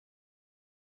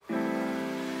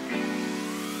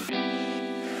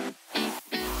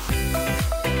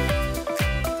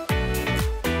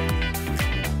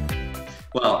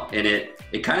Well, and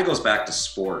it kind of goes back to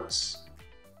sports.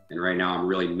 And right now I'm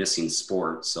really missing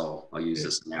sports, so I'll use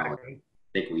this analogy.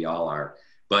 I think we all are.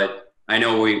 But I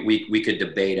know we could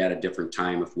debate at a different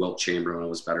time if Wilt Chamberlain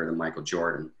was better than Michael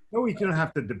Jordan. No, we don't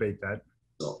have to debate that.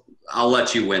 So I'll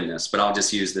let you win this, but I'll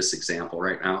just use this example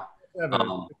right now. Yeah,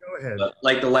 go ahead.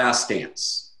 Like The Last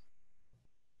Dance.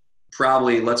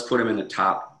 Probably, let's put him in the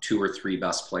top 2 or 3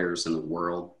 best players in the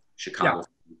world. Chicago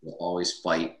will always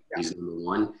fight. Yeah. He's number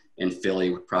 1. And Philly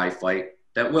would probably fight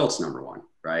that Wilt's number 1,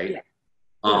 right? Yeah.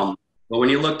 But when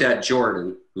you looked at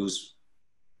Jordan, who's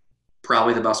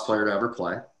probably the best player to ever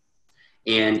play,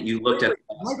 and you looked at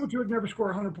Michael Jordan never scored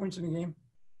 100 points in a game?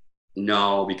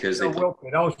 No, because Wilt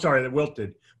did. Oh, sorry, that Wilt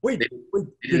did. Wait a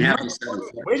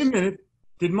minute.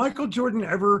 Did Michael Jordan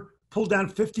ever pull down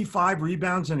 55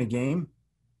 rebounds in a game?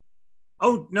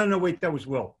 Oh, no, wait, that was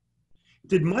Wilt.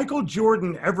 Did Michael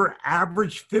Jordan ever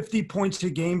average 50 points a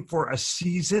game for a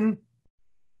season?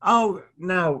 Oh,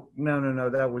 no.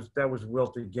 That was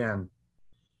Wilt again.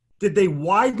 Did they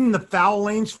widen the foul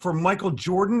lanes for Michael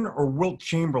Jordan or Wilt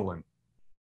Chamberlain?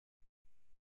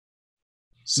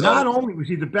 So, not only was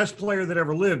he the best player that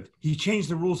ever lived, he changed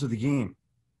the rules of the game.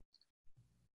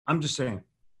 I'm just saying.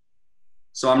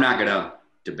 So I'm not going to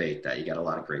debate that. You got a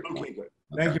lot of great points. Okay, good.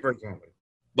 Thank you very much.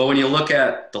 But when you look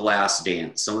at The Last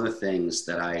Dance, some of the things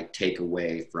that I take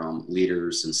away from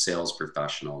leaders and sales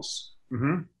professionals,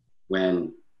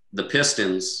 when the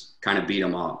Pistons kind of beat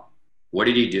him up, what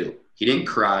did he do? He didn't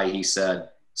cry. He said,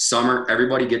 "Summer,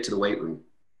 everybody get to the weight room.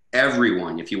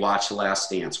 Everyone, if you watch The Last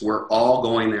Dance, we're all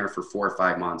going there for 4 or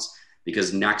 5 months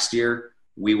because next year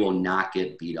we will not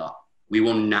get beat up. We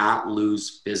will not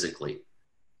lose physically."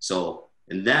 So,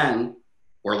 and then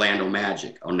Orlando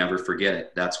Magic, I'll never forget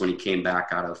it. That's when he came back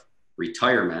out of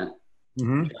retirement,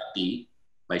 got beat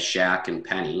by Shaq and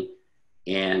Penny.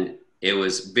 And it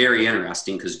was very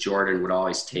interesting because Jordan would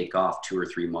always take off 2 or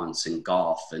 3 months in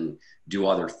golf and do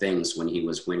other things when he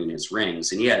was winning his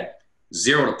rings. And he had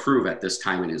 0 to prove at this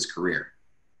time in his career.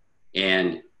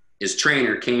 And his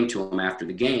trainer came to him after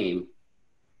the game,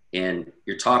 and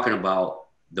you're talking about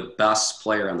the best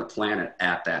player on the planet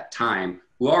at that time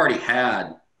who already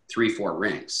had 3-4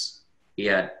 rings. He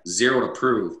had 0 to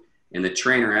prove. And the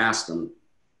trainer asked him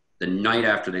the night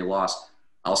after they lost,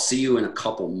 "I'll see you in a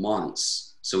couple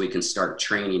months so we can start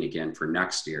training again for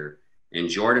next year." And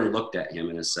Jordan looked at him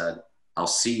and said, "I'll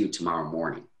see you tomorrow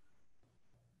morning."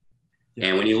 Yeah.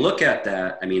 And when you look at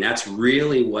that, I mean, that's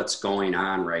really what's going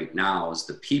on right now is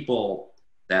the people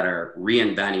that are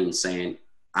reinventing, saying,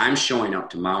 "I'm showing up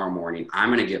tomorrow morning. I'm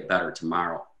going to get better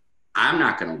tomorrow. I'm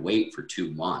not going to wait for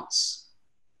 2 months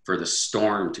for the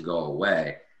storm to go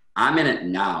away. I'm in it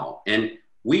now." And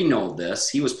we know this.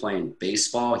 He was playing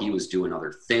baseball. He was doing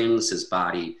other things. His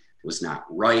body was not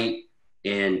right.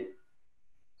 And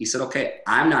he said, "Okay,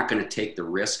 I'm not going to take the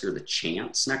risk or the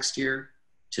chance next year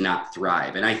to not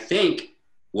thrive." And I think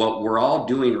what we're all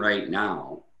doing right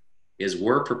now is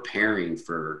we're preparing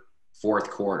for fourth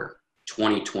quarter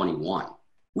 2021.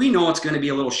 We know it's going to be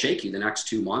a little shaky the next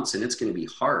 2 months and it's going to be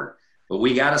hard, but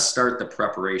we got to start the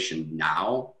preparation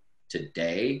now,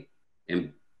 today,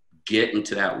 and get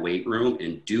into that weight room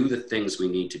and do the things we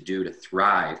need to do to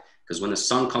thrive. Because when the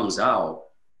sun comes out,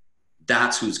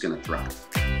 that's who's going to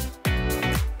thrive.